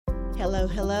Hello,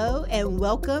 hello, and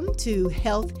welcome to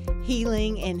Health,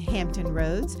 Healing, and Hampton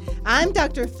Roads. I'm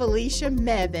Dr. Felicia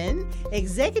Mebane,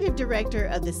 Executive Director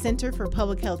of the Center for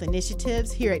Public Health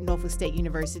Initiatives here at Norfolk State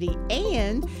University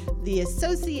and the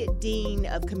Associate Dean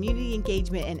of Community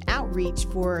Engagement and Outreach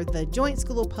for the Joint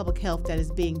School of Public Health that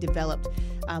is being developed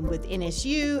with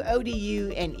NSU,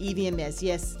 ODU, and EVMS.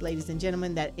 Yes, ladies and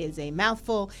gentlemen, that is a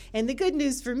mouthful. And the good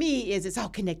news for me is it's all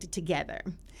connected together.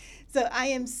 So I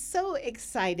am so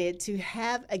excited to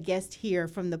have a guest here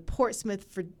from the Portsmouth,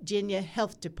 Virginia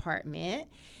Health Department.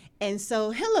 And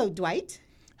so, hello, Dwight.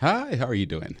 Hi, how are you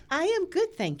doing? I am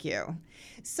good, thank you.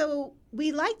 So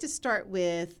we like to start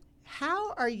with,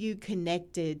 how are you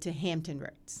connected to Hampton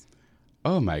Roads?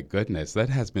 Oh, my goodness. That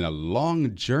has been a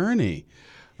long journey.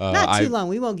 Not too long.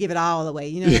 We won't give it all away.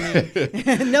 You know what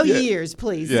I mean? No years,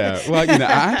 please. Yeah. Well, I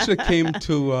actually came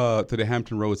to the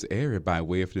Hampton Roads area by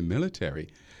way of the military.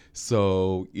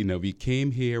 So, we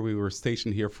came here. We were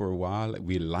stationed here for a while.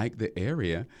 We liked the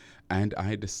area, and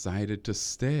I decided to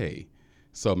stay.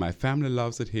 So my family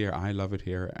loves it here. I love it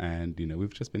here. And,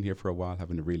 we've just been here for a while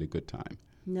having a really good time.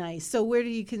 Nice. So where do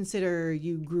you consider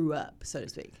you grew up, so to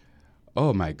speak?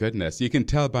 Oh, my goodness. You can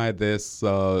tell by this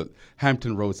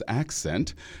Hampton Roads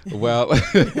accent. Well,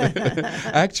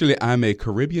 actually, I'm a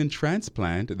Caribbean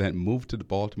transplant that moved to the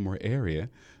Baltimore area,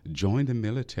 joined the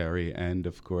military, and,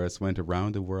 of course, went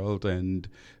around the world. And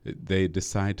they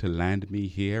decided to land me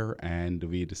here, and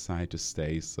we decided to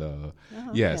stay. So,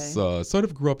 yes, sort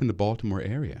of grew up in the Baltimore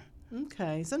area.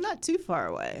 Okay, so not too far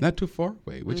away. Not too far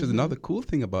away, which is another cool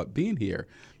thing about being here,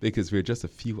 because we're just a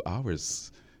few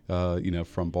hours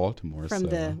from Baltimore.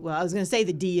 I was going to say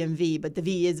the DMV, but the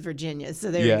V is Virginia, so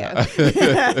there you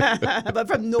go. But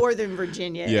from Northern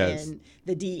Virginia, yes. And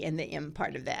the D and the M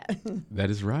part of that. That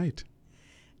is right.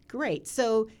 Great.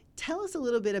 So tell us a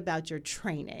little bit about your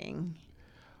training.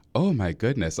 Oh, my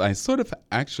goodness. I sort of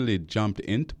actually jumped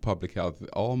into public health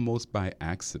almost by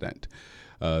accident.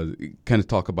 Kind of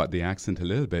talk about the accent a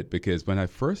little bit, because when I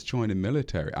first joined the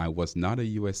military, I was not a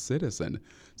U.S. citizen.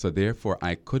 So therefore,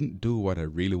 I couldn't do what I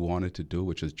really wanted to do,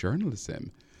 which is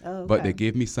journalism. Oh, okay. But they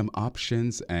gave me some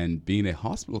options, and being a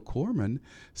hospital corpsman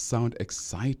sounded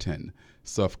exciting.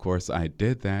 So, of course, I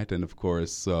did that. And, of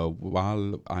course,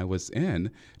 while I was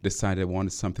decided I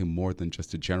wanted something more than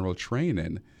just a general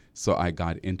training. So I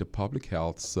got into public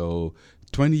health. So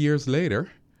 20 years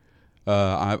later,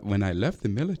 when I left the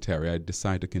military, I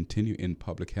decided to continue in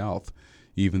public health,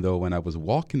 even though when I was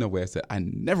walking away, I said, I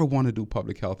never want to do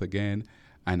public health again.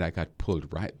 And I got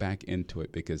pulled right back into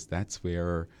it because that's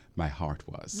where my heart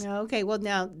was. Okay, well,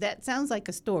 now that sounds like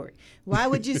a story. Why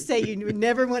would you say you would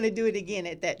never want to do it again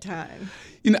at that time?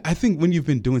 I think when you've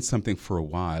been doing something for a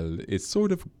while, it's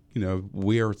sort of,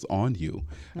 wears on you.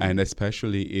 Mm-hmm. And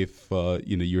especially if,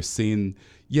 you're seeing,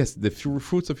 yes, the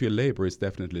fruits of your labor is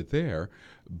definitely there.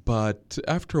 But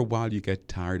after a while, you get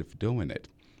tired of doing it.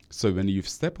 So when you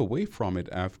step away from it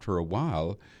after a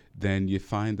while, then you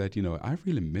find that, I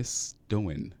really miss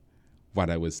doing what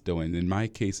I was doing. In my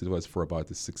case, it was for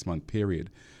about a 6-month period.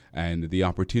 And the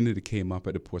opportunity came up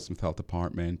at the Portsmouth Health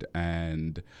Department,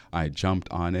 and I jumped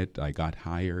on it. I got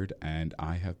hired, and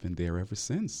I have been there ever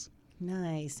since.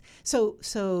 Nice.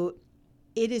 So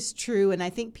it is true, and I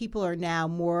think people are now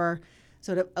more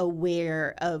sort of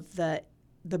aware of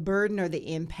the burden or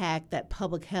the impact that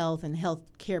public health and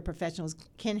healthcare professionals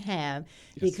can have,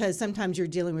 yes. Because sometimes you're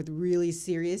dealing with really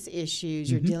serious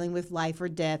issues. You're dealing with life or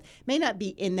death. May not be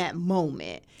in that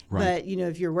moment, right. But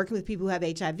if you're working with people who have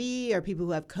HIV or people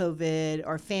who have COVID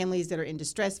or families that are in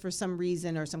distress for some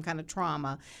reason or some kind of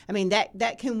trauma, I mean,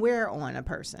 that can wear on a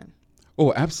person.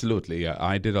 Oh, absolutely.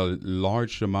 I did a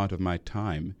large amount of my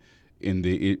time in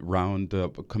the round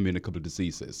communicable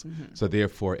diseases. Mm-hmm. So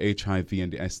therefore, HIV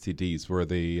and the STDs were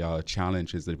the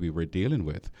challenges that we were dealing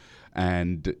with.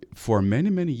 And for many,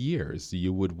 many years,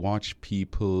 you would watch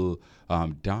people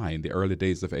die in the early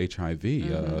days of HIV.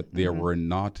 There were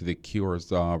not the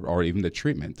cures or even the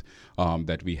treatment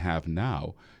that we have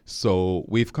now. So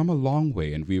we've come a long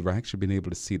way, and we've actually been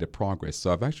able to see the progress.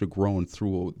 So I've actually grown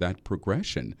through that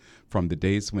progression from the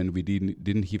days when we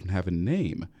didn't even have a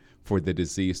name for the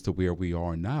disease to where we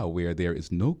are now, where there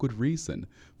is no good reason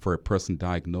for a person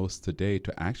diagnosed today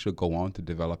to actually go on to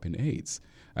developing AIDS,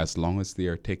 as long as they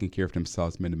are taking care of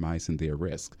themselves, minimizing their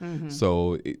risk. Mm-hmm.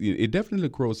 So it definitely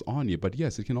grows on you. But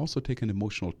yes, it can also take an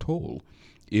emotional toll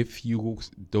if you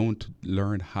don't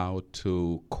learn how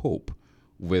to cope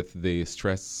with the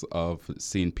stress of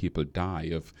seeing people die,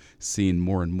 of seeing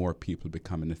more and more people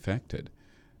becoming affected.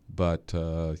 But,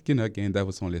 again, that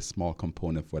was only a small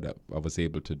component of what I was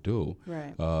able to do.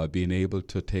 Right. Being able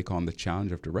to take on the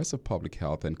challenge of the rest of public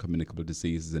health and communicable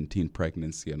diseases and teen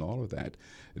pregnancy and all of that,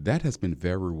 that has been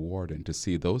very rewarding to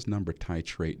see those numbers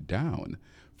titrate down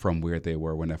from where they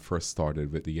were when I first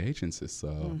started with the agency.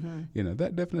 So,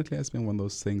 that definitely has been one of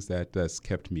those things that has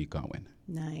kept me going.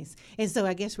 Nice. And so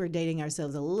I guess we're dating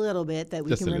ourselves a little bit that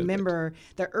we Just can remember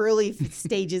the early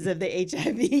stages of the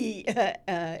HIV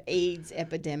AIDS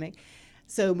epidemic.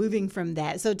 So moving from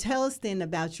that. So tell us then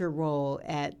about your role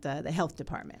at the health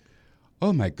department.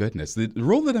 Oh, my goodness. The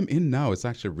role that I'm in now is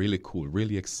actually really cool,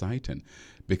 really exciting,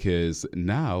 because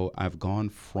now I've gone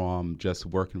from just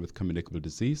working with communicable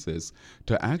diseases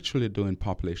to actually doing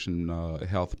population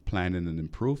health planning and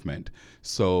improvement.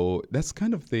 So that's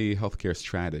kind of the healthcare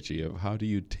strategy of how do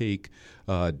you take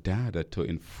data to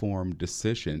inform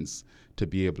decisions to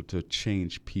be able to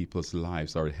change people's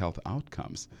lives or health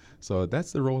outcomes. So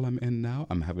that's the role I'm in now.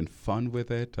 I'm having fun with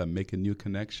it. I'm making new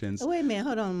connections. Oh, wait a minute.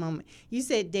 Hold on a moment. You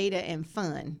said data and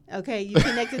fun. Okay. You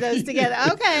connected those together.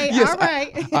 Okay. Yes, all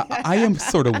right. I am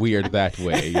sort of weird that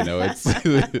way. It's.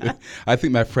 I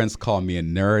think my friends call me a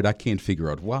nerd. I can't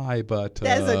figure out why, but.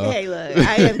 That's okay. Look,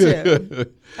 I am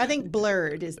too. I think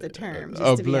blurred is the term,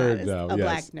 just to be honest. Now, a yes.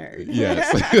 black nerd.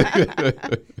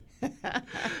 Yes.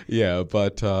 Yeah,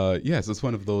 but yes, it's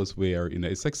one of those where,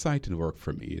 it's exciting work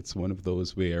for me. It's one of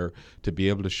those where to be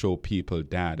able to show people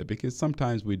data, because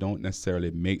sometimes we don't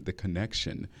necessarily make the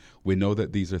connection. We know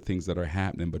that these are things that are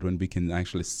happening, but when we can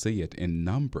actually see it in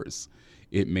numbers,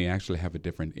 it may actually have a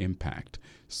different impact.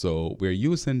 So we're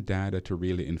using data to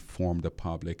really inform the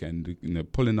public and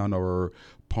pulling on our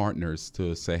partners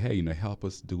to say, hey, help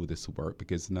us do this work,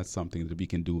 because it's not something that we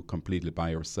can do completely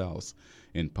by ourselves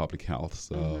in public health.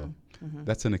 So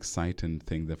that's an exciting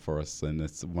thing for us, and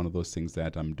it's one of those things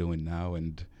that I'm doing now.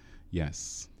 And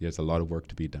yes, there's a lot of work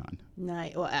to be done.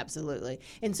 Nice. Well, absolutely.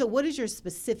 And so what is your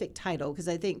specific title? Because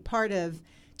I think part of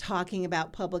talking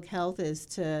about public health is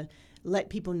to let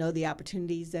people know the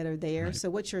opportunities that are there. Right. So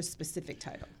what's your specific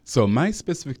title? So my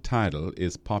specific title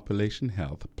is Population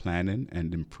Health Planning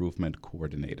and Improvement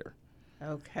Coordinator.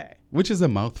 Okay. Which is a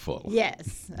mouthful.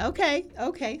 Yes.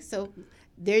 Okay. So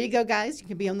there you go, guys. You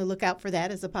can be on the lookout for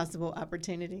that as a possible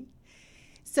opportunity.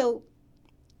 So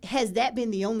has that been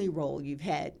the only role you've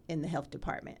had in the health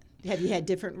department? Have you had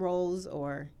different roles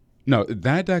or? No,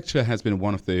 that actually has been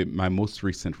one of my most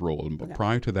recent roles. Okay.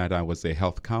 Prior to that, I was a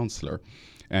health counselor.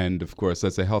 And, of course,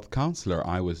 as a health counselor,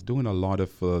 I was doing a lot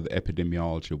of the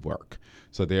epidemiology work.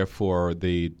 So, therefore,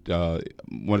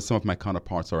 some of my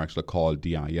counterparts are actually called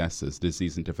DISs,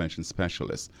 Disease Intervention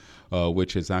Specialists,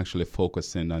 which is actually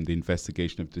focusing on the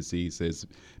investigation of diseases,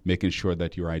 making sure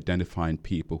that you're identifying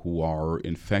people who are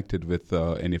infected with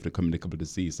any of the communicable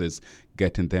diseases,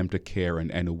 getting them to care, and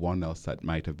anyone else that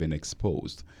might have been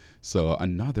exposed. So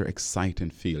another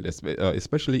exciting field,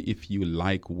 especially if you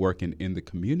like working in the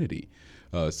community.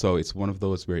 So it's one of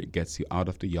those where it gets you out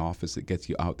of the office, it gets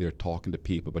you out there talking to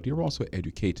people, but you're also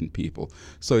educating people.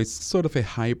 So it's sort of a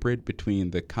hybrid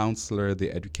between the counselor, the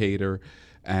educator,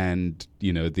 and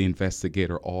the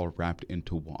investigator, all wrapped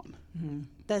into one. Mm-hmm.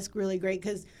 That's really great,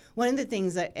 because one of the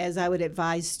things that, as I would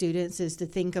advise students, is to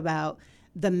think about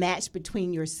the match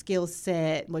between your skill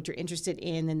set, what you're interested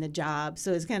in, and the job.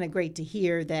 So it's kind of great to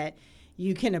hear that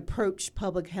you can approach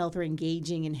public health or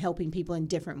engaging and helping people in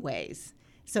different ways.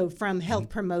 So from health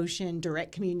promotion,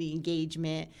 direct community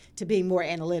engagement, to being more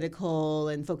analytical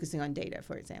and focusing on data,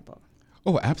 for example.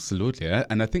 Oh, absolutely.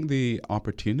 And I think the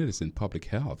opportunities in public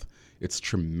health, it's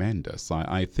tremendous.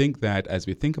 I think that as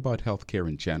we think about healthcare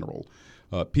in general,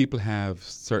 people have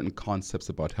certain concepts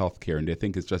about healthcare, and they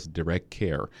think it's just direct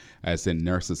care, as in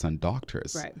nurses and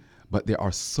doctors. Right. But there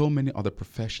are so many other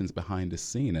professions behind the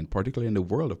scene, and particularly in the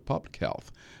world of public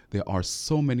health, there are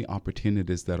so many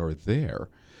opportunities that are there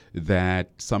that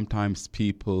sometimes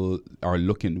people are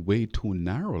looking way too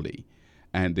narrowly,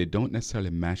 and they don't necessarily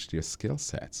match their skill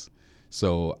sets.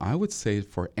 So I would say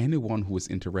for anyone who is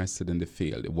interested in the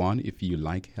field, one, if you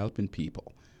like helping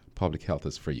people, public health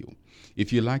is for you.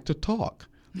 If you like to talk,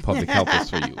 public health is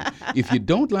for you. If you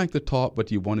don't like to talk but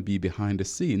you want to be behind the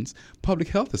scenes, public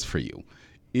health is for you.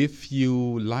 If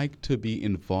you like to be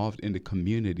involved in the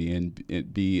community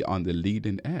and be on the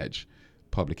leading edge,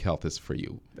 public health is for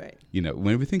you. Right.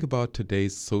 When we think about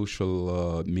today's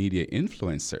social media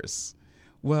influencers,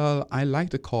 well, I like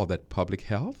to call that public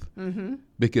health,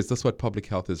 because that's what public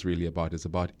health is really about. It's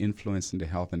about influencing the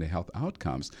health and the health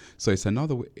outcomes. So it's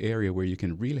another area where you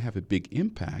can really have a big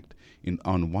impact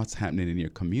on what's happening in your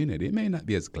community. It may not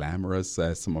be as glamorous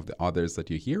as some of the others that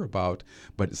you hear about,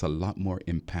 but it's a lot more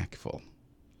impactful.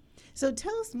 So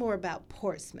tell us more about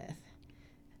Portsmouth.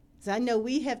 So I know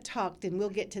we have talked, and we'll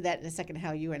get to that in a second,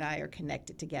 how you and I are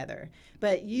connected together.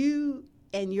 But you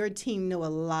and your team know a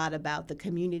lot about the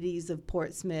communities of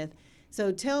Portsmouth.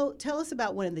 So tell us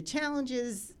about one of the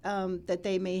challenges that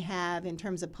they may have in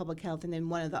terms of public health, and then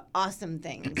one of the awesome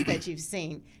things that you've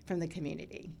seen from the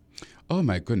community. Oh,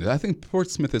 my goodness. I think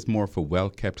Portsmouth is more of a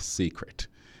well-kept secret.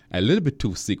 A little bit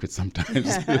too secret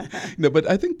sometimes. But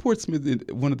I think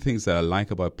Portsmouth, one of the things that I like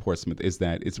about Portsmouth is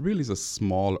that it really is a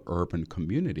small urban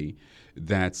community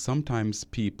that sometimes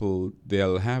people,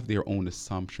 they'll have their own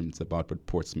assumptions about what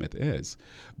Portsmouth is.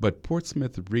 But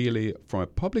Portsmouth really, from a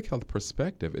public health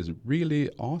perspective, is really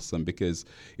awesome because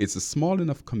it's a small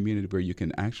enough community where you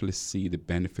can actually see the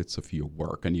benefits of your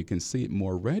work, and you can see it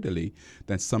more readily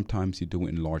than sometimes you do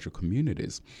in larger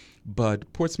communities.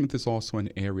 But Portsmouth is also an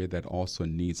area that also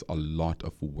needs a lot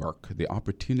of work. The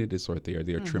opportunities are there.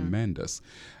 They're tremendous.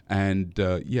 And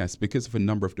yes, because of a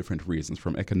number of different reasons,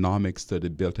 from economics to the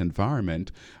built environment,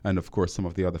 and of course some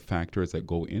of the other factors that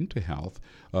go into health,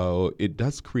 it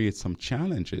does create some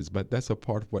challenges, but that's a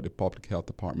part of what the Public Health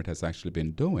Department has actually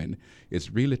been doing, is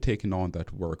really taking on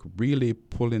that work, really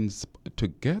pulling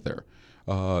together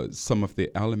some of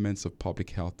the elements of public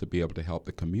health to be able to help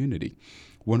the community.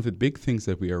 One of the big things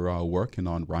that we are working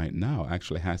on right now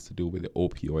actually has to do with the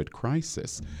opioid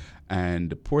crisis.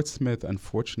 And Portsmouth,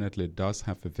 unfortunately, does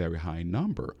have a very high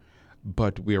number,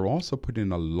 but we are also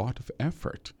putting a lot of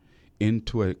effort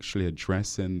into actually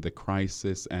addressing the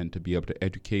crisis and to be able to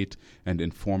educate and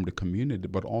inform the community,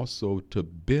 but also to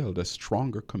build a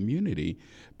stronger community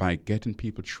by getting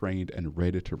people trained and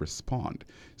ready to respond.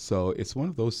 So it's one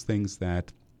of those things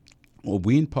that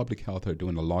we in public health are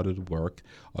doing a lot of the work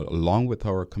along with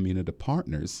our community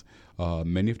partners.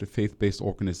 Many of the faith-based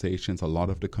organizations, a lot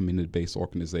of the community-based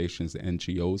organizations, the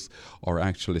NGOs, are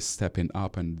actually stepping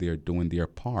up and they're doing their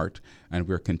part. And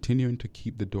we're continuing to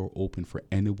keep the door open for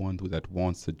anyone that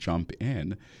wants to jump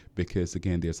in because,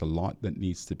 again, there's a lot that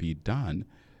needs to be done.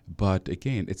 But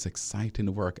again, it's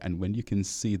exciting work, and when you can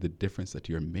see the difference that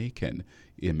you're making,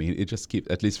 I mean, it just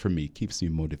keeps, at least for me, keeps me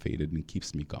motivated and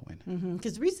keeps me going.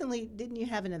 Because recently, didn't you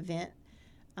have an event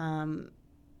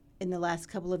in the last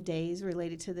couple of days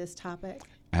related to this topic?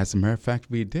 As a matter of fact,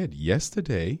 we did.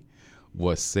 Yesterday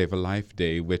was Save a Life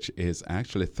Day, which is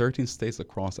actually 13 states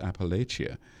across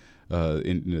Appalachia.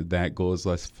 That goes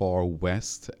as far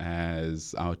west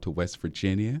as out to West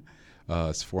Virginia,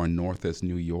 as far north as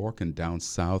New York, and down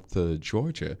south to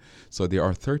Georgia. So there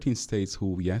are 13 states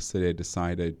who yesterday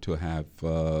decided to have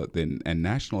a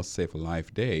National Save a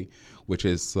Life Day, which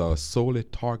is solely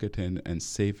targeting and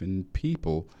saving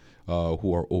people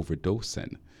who are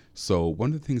overdosing. So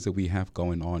one of the things that we have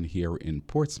going on here in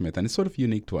Portsmouth, and it's sort of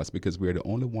unique to us because we're the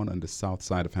only one on the south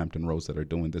side of Hampton Roads that are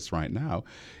doing this right now,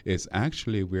 is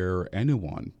actually where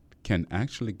anyone can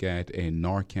actually get a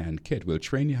Narcan kit. We'll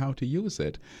train you how to use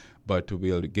it, but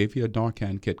we'll give you a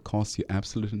Narcan kit, costs you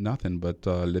absolutely nothing but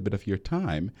a little bit of your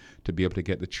time to be able to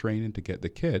get the training, to get the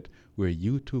kit, where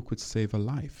you too could save a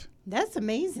life. That's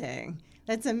amazing.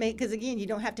 That's amazing, because again, you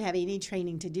don't have to have any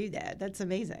training to do that. That's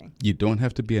amazing. You don't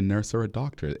have to be a nurse or a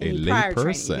doctor, a lay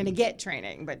person. You're going to get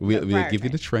training, but we'll give you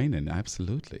the training,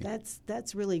 absolutely.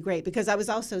 That's really great, because I was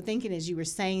also thinking as you were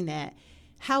saying that,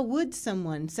 how would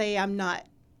someone, say I'm not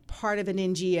part of an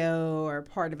NGO or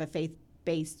part of a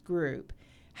faith-based group,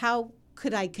 how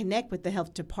could I connect with the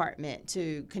health department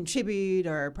to contribute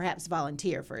or perhaps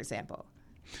volunteer, for example?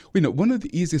 One of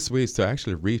the easiest ways to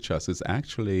actually reach us is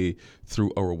actually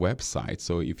through our website.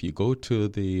 So if you go to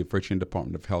the Virginia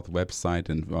Department of Health website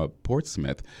in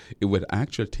Portsmouth, it would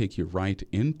actually take you right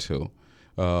into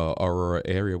our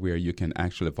area where you can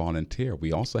actually volunteer.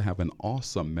 We also have an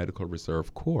awesome Medical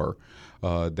Reserve Corps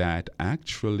that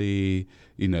actually,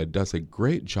 does a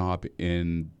great job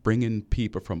in bringing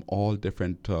people from all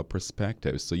different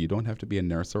perspectives. So you don't have to be a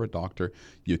nurse or a doctor.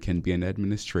 You can be an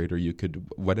administrator. You could,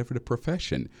 whatever the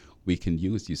profession we can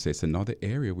use. You say it's another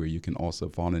area where you can also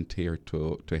volunteer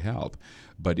to help.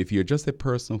 But if you're just a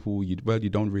person who, you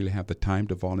don't really have the time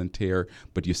to volunteer,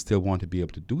 but you still want to be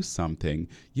able to do something,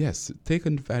 yes, take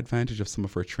advantage of some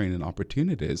of our training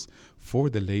opportunities for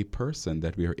the lay person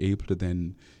that we are able to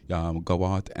then go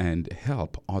out and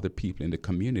help other people in the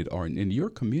community or in your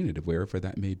community, wherever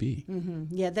that may be. Mm-hmm.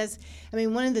 Yeah,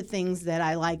 one of the things that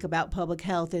I like about public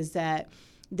health is that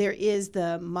there is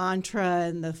the mantra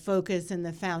and the focus and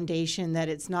the foundation that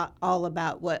it's not all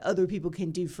about what other people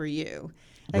can do for you.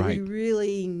 Like Right. We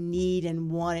really need and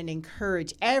want and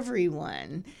encourage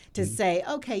everyone to say,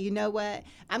 okay, you know what?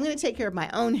 I'm going to take care of my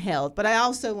own health, but I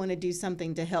also want to do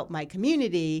something to help my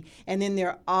community. And then there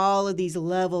are all of these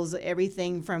levels,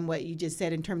 everything from what you just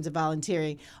said in terms of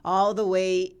volunteering, all the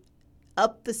way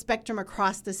up the spectrum,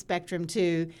 across the spectrum,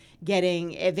 to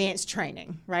getting advanced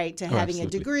training, right? To having a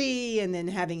degree and then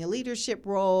having a leadership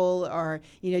role, or,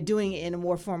 doing it in a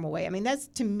more formal way. I mean, that's,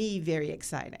 to me, very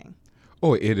exciting.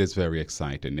 Oh, it is very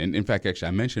exciting. And in fact, actually,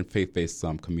 I mentioned faith-based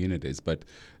communities, but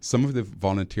some of the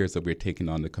volunteers that we're taking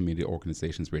on, the community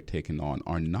organizations we're taking on,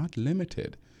 are not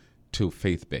limited to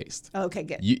faith-based. Okay,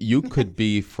 good. You could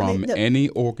be from any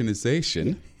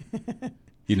organization.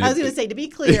 I was going to say, to be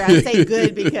clear, I say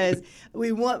good because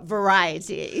we want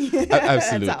variety.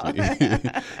 Absolutely.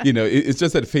 It's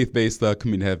just that faith-based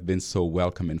community have been so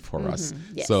welcoming for us.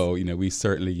 Yes. So, we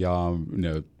certainly,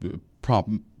 prop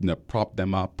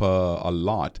them up a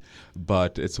lot.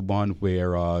 But it's one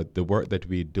where the work that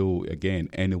we do, again,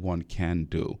 anyone can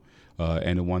do.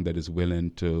 Anyone that is willing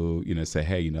to, say,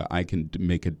 hey, I can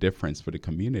make a difference for the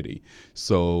community.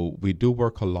 So we do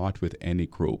work a lot with any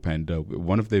group. And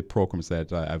one of the programs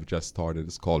that I've just started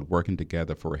is called Working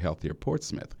Together for a Healthier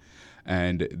Portsmouth.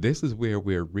 And this is where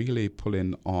we're really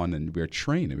pulling on, and we're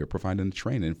providing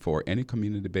training for any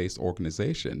community-based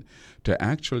organization to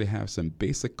actually have some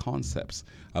basic concepts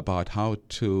about how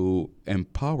to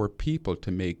empower people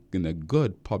to make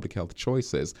good public health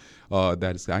choices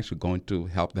that is actually going to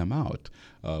help them out.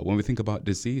 When we think about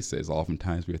diseases,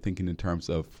 oftentimes we're thinking in terms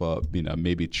of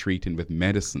maybe treating with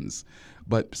medicines,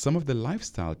 but some of the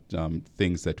lifestyle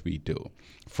things that we do,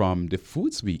 from the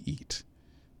foods we eat,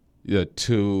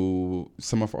 to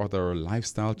some of our other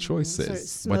lifestyle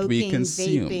choices, smoking, what we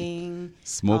consume,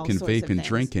 vaping,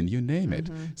 drinking, you name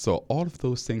it. So all of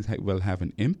those things will have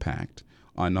an impact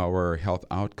on our health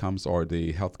outcomes or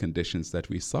the health conditions that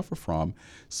we suffer from.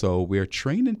 So we're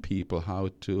training people how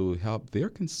to help their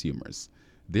consumers,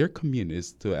 their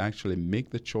communities, to actually make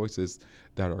the choices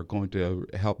that are going to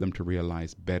help them to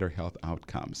realize better health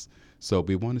outcomes. So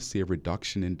we want to see a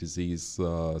reduction in disease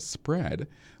spread,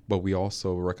 but we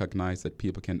also recognize that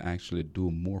people can actually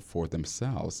do more for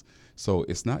themselves. So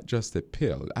it's not just a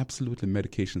pill. Absolutely,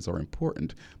 medications are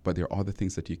important, but there are other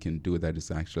things that you can do that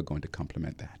is actually going to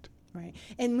complement that. Right.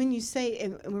 And when you say,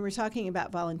 and when we're talking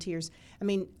about volunteers, I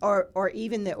mean, or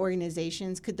even the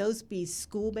organizations, could those be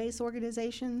school-based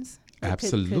organizations?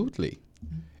 Absolutely.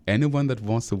 Anyone that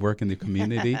wants to work in the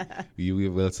community,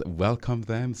 you will welcome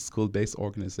them. School-based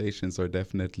organizations are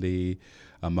definitely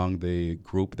among the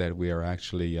group that we are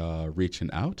actually reaching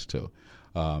out to.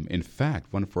 In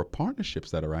fact, one of our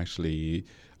partnerships that are actually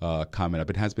coming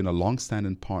up, it has been a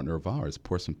long-standing partner of ours,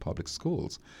 Portsmouth Public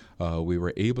Schools. We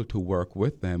were able to work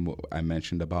with them. I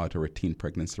mentioned about our teen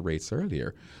pregnancy rates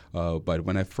earlier, but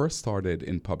when I first started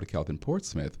in public health in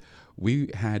Portsmouth,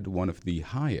 we had one of the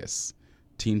highest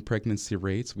teen pregnancy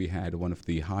rates. We had one of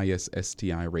the highest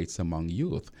STI rates among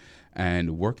youth.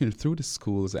 And working through the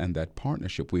schools and that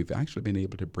partnership, we've actually been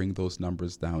able to bring those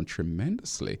numbers down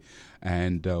tremendously.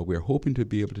 And we're hoping to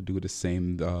be able to do the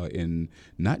same in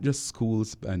not just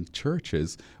schools and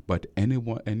churches, but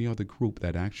any other group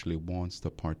that actually wants to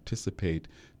participate,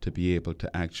 to be able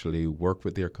to actually work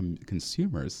with their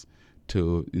consumers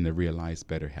to realize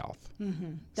better health.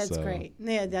 That's great.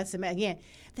 Yeah, again,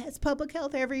 that's public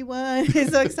health, everyone.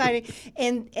 It's so exciting.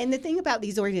 And the thing about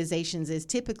these organizations is,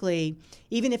 typically,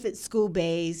 even if it's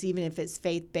school-based, even if it's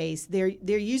faith-based, they're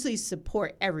usually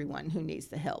support everyone who needs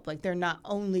the help. Like, they're not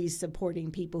only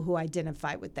supporting people who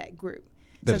identify with that group.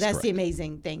 So that's correct. The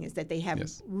amazing thing, is that they have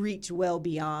reached well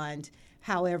beyond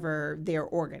however they're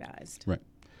organized. Right.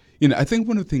 I think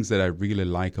one of the things that I really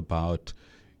like about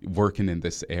working in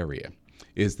this area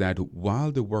is that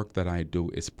while the work that I do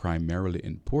is primarily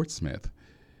in Portsmouth,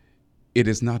 it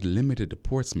is not limited to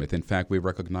Portsmouth. In fact, we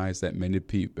recognize that many of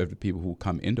the people who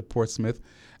come into Portsmouth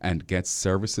and get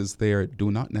services there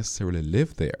do not necessarily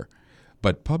live there.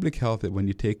 But public health, when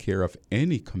you take care of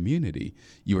any community,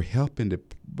 you're helping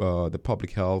the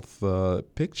public health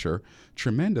picture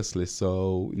tremendously.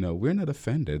 So, we're not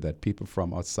offended that people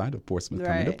from outside of Portsmouth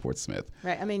come into Portsmouth.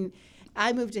 Right. I mean,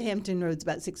 I moved to Hampton Roads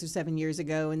about 6 or 7 years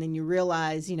ago, and then you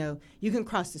realize, you can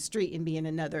cross the street and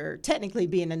technically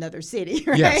be in another city,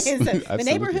 right? Yes, and so absolutely. The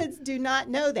neighborhoods do not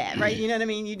know that, right? You know what I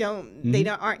mean? They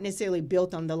aren't necessarily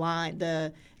built on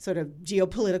the sort of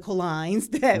geopolitical lines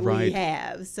that we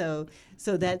have. So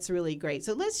that's really great.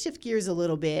 So let's shift gears a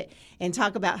little bit and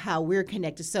talk about how we're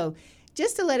connected. So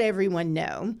just to let everyone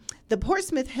know, the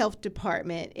Portsmouth Health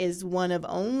Department is one of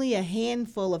only a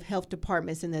handful of health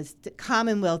departments in the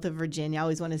Commonwealth of Virginia. I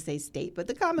always want to say state, but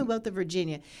the Commonwealth of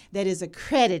Virginia, that is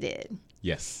accredited.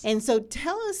 Yes. And so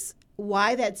tell us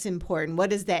why that's important. What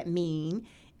does that mean?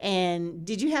 And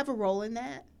did you have a role in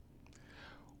that?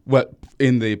 Well,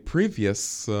 in the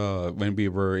previous, when we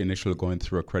were initially going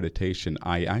through accreditation,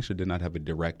 I actually did not have a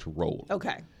direct role.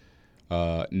 Okay.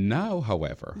 Now,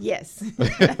 however, yes,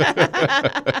 that's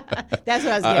what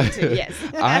I was getting to. Yes,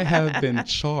 I have been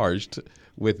charged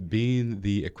with being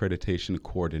the accreditation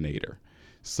coordinator.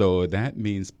 So that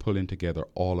means pulling together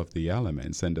all of the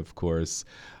elements. And of course,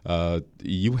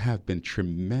 you have been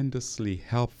tremendously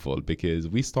helpful because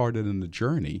we started in the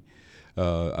journey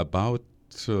about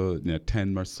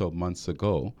 10 or so months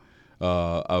ago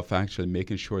of actually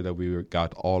making sure that we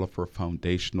got all of our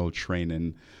foundational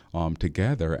training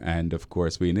together. And of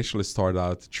course, we initially started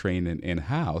out training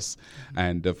in-house.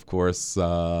 And of course,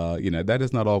 that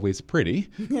is not always pretty.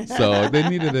 So they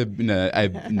needed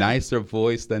a nicer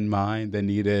voice than mine. They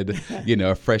needed,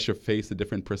 a fresher face, a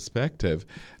different perspective.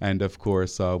 And of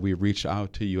course, we reached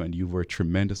out to you and you were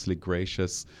tremendously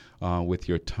gracious with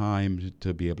your time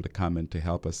to be able to come and to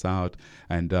help us out.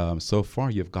 And so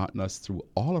far, you've gotten us through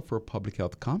all of our public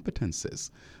health competences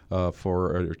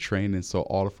for our training. So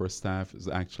all of our staff is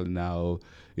actually now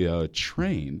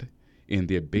trained in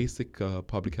their basic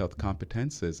public health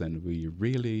competences, and we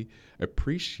really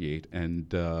appreciate. And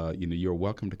you're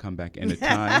welcome to come back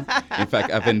anytime. In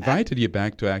fact, I've invited you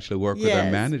back to actually work with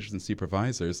our managers and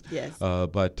supervisors. Yes.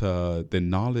 But the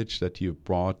knowledge that you've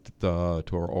brought to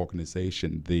our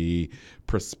organization, the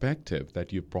perspective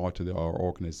that you've brought to our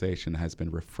organization has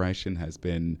been refreshing, has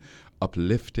been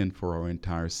uplifting for our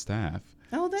entire staff.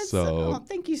 Oh,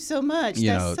 thank you so much.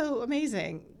 That's so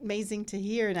amazing. Amazing to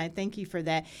hear, and I thank you for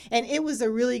that. And it was a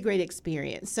really great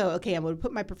experience. So, okay, I'm going to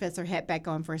put my professor hat back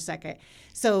on for a second.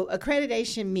 So,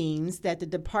 accreditation means that the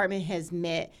department has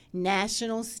met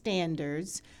national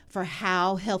standards for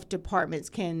how health departments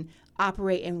can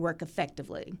operate and work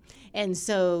effectively. And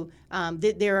so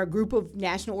there are a group of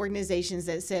national organizations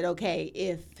that said, okay,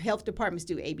 if health departments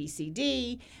do A, B, C,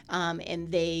 D,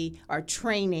 and they are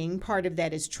training, part of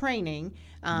that is training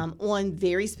on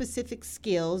very specific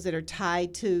skills that are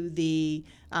tied to the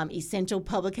essential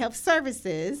public health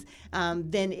services,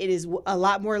 then it is a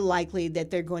lot more likely that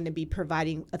they're going to be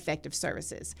providing effective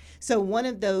services. So one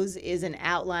of those is an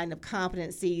outline of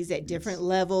competencies at different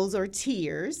levels or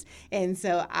tiers. And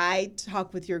so I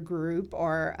talk with your group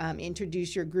or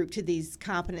introduce your group to these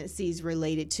competencies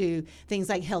related to things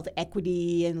like health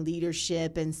equity and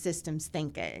leadership and systems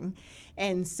thinking.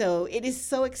 And so it is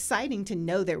so exciting to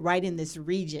know that right in this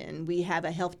region, we have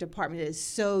a health department that is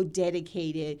so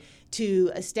dedicated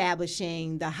to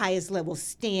establishing the highest level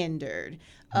standard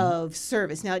of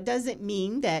service. Now, it doesn't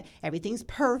mean that everything's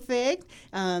perfect,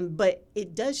 but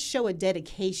it does show a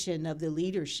dedication of the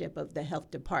leadership of the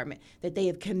health department that they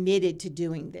have committed to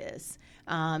doing this.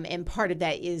 And part of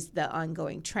that is the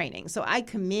ongoing training. So I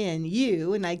commend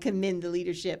you and I commend the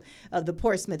leadership of the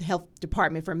Portsmouth Health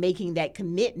Department for making that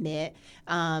commitment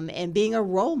and being a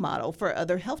role model for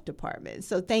other health departments.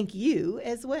 So thank you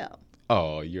as well.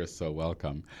 Oh, you're so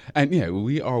welcome. And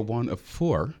we are one of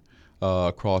 4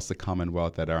 across the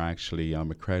Commonwealth that are actually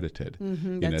accredited.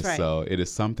 That's right. So it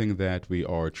is something that we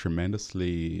are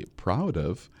tremendously proud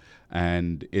of.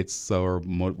 And it's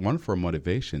one of our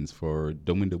motivations for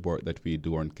doing the work that we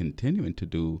do and continuing to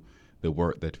do the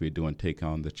work that we do and take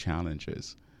on the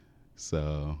challenges.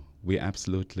 So we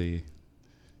absolutely,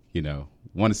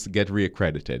 want us to get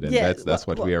reaccredited. And that's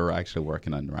what we are actually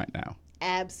working on right now.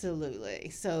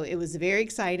 Absolutely. So it was very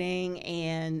exciting.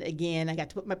 And again, I got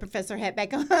to put my professor hat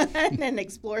back on and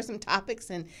explore some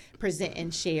topics and present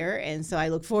and share. And so I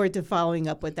look forward to following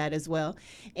up with that as well.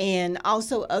 And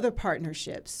also other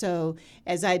partnerships. So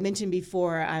as I mentioned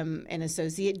before, I'm an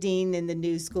associate dean in the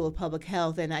new School of Public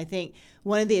Health. And I think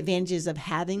one of the advantages of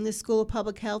having the School of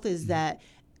Public Health is that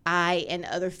I and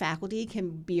other faculty can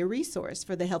be a resource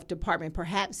for the health department,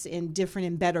 perhaps in different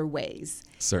and better ways.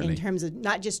 Certainly. In terms of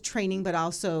not just training, but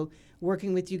also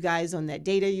working with you guys on that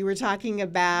data you were talking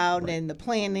about and the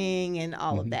planning and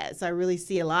all of that. So I really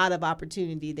see a lot of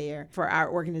opportunity there for our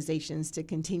organizations to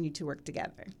continue to work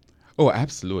together. Oh,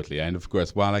 absolutely. And of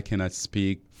course, while I cannot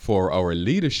speak for our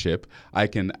leadership, I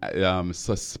can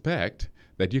suspect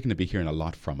that you're going to be hearing a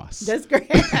lot from us. That's great.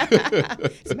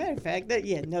 As a matter of fact,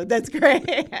 that's great.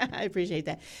 I appreciate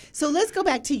that. So let's go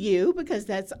back to you because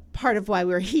that's part of why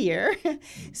we're here.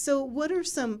 So what are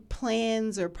some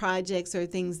plans or projects or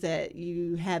things that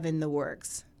you have in the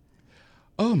works?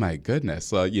 Oh, my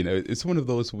goodness. It's one of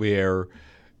those where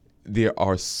there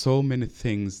are so many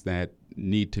things that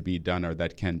need to be done or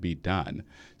that can be done.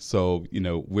 So,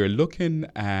 we're looking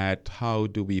at how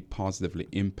do we positively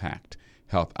impact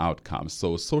health outcomes.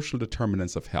 So social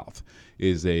determinants of health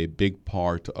is a big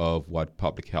part of what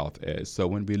public health is. So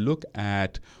when we look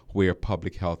at where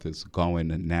public health is going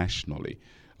nationally,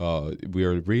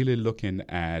 we're really looking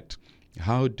at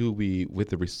how do we, with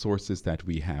the resources that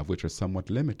we have, which are somewhat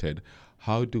limited,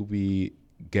 how do we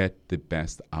get the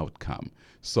best outcome.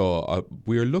 So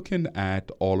we're looking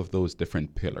at all of those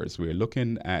different pillars. We're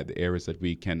looking at the areas that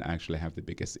we can actually have the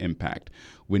biggest impact.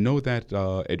 We know that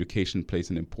education plays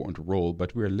an important role,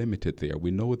 but we're limited there. We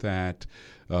know that,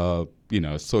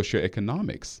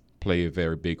 socioeconomics play a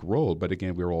very big role, but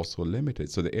again, we're also limited.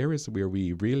 So the areas where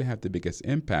we really have the biggest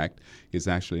impact is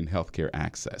actually in healthcare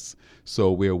access.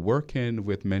 So we're working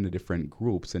with many different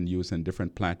groups and using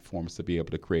different platforms to be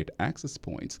able to create access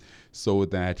points so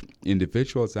that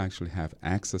individuals actually have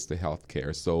access to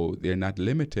healthcare. So they're not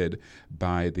limited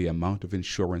by the amount of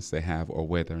insurance they have or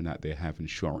whether or not they have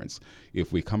insurance.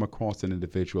 If we come across an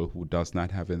individual who does not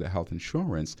have the health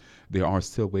insurance, there are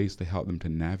still ways to help them to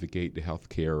navigate the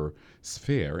healthcare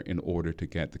sphere in order to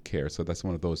get the care. So that's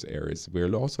one of those areas.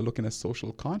 We're also looking at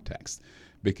social context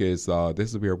because this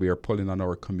is where we are pulling on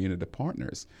our community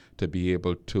partners to be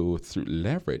able to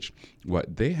leverage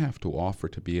what they have to offer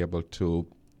to be able to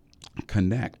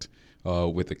connect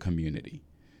with the community.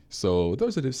 So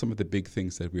those are some of the big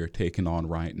things that we are taking on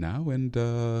right now. And,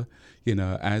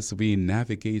 as we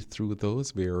navigate through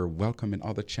those, we're welcoming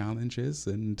other challenges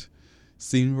and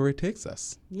seeing where it takes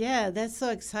us. Yeah, that's so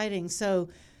exciting. So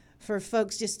for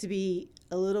folks, just to be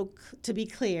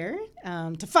clear,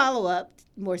 to follow up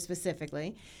more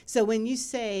specifically. So when you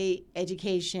say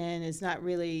education is not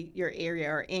really your area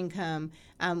or income,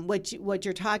 what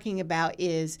you're talking about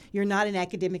is you're not an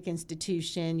academic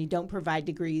institution. You don't provide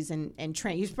degrees and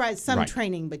train. You provide some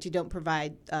training, but you don't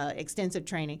provide extensive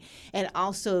training. And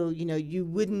also, you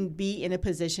wouldn't be in a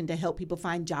position to help people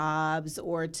find jobs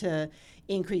or to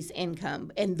increase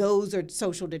income. And those are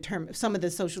some of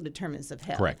the social determinants of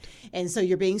health. Correct. And so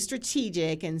you're being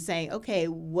strategic and saying, okay,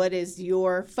 what is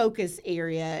your focus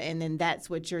area? And then that's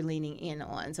what you're leaning in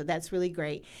on. So that's really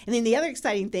great. And then the other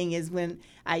exciting thing is when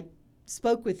I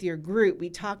spoke with your group, we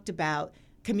talked about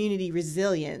community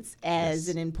resilience as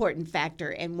an important factor.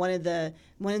 And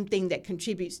one thing that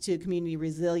contributes to community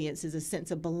resilience is a sense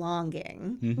of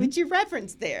belonging, which you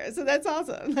referenced there. So that's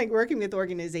awesome. Like working with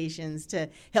organizations to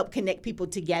help connect people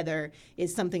together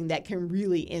is something that can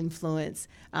really influence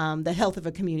the health of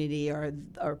a community or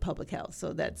public health.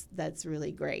 So that's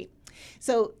really great.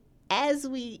 So as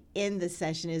we end the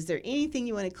session, is there anything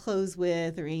you want to close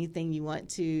with or anybody you want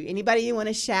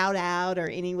to shout out or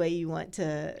any way you want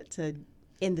to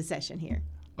end the session here?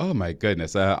 Oh, my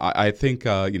goodness. I think,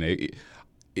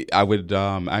 I would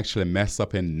actually mess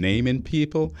up in naming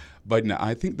people, but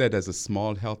I think that as a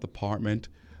small health department,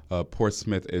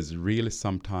 Portsmouth is really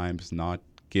sometimes not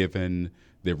given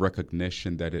the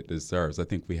recognition that it deserves. I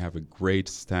think we have a great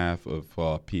staff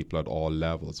of people at all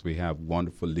levels. We have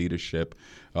wonderful leadership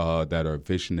that are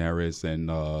visionaries in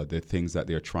the things that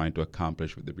they're trying to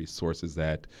accomplish with the resources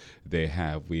that they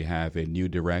have. We have a new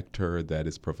director that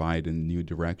is providing new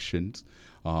directions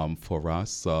for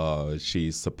us.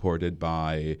 She's supported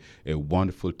by a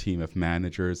wonderful team of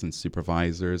managers and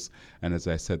supervisors. And as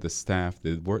I said, the staff,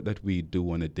 the work that we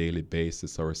do on a daily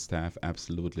basis, our staff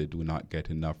absolutely do not get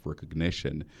enough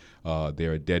recognition.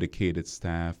 They're a dedicated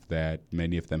staff that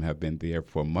many of them have been there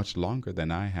for much longer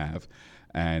than I have.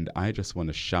 And I just want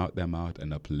to shout them out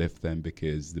and uplift them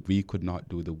because we could not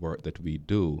do the work that we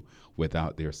do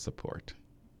without their support.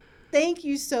 Thank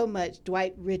you so much,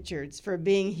 Dwight Richards, for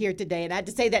being here today. And I had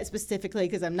to say that specifically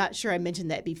because I'm not sure I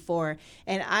mentioned that before.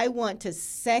 And I want to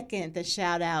second the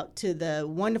shout out to the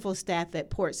wonderful staff at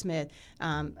Portsmouth.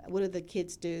 What do the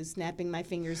kids do? Snapping my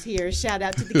fingers here. Shout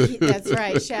out to the kids. That's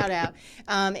right. Shout out.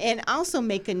 And also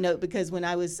make a note because when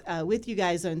I was with you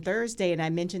guys on Thursday and I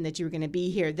mentioned that you were going to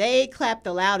be here, they clapped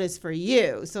the loudest for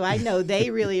you. So I know they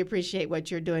really appreciate what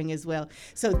you're doing as well.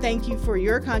 So thank you for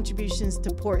your contributions to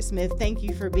Portsmouth. Thank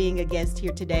you for being a guest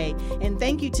here today. And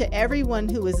thank you to everyone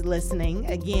who is listening.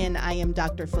 Again, I am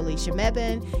Dr. Felicia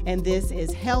Mebane, and this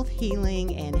is Health,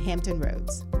 Healing, and Hampton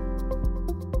Roads.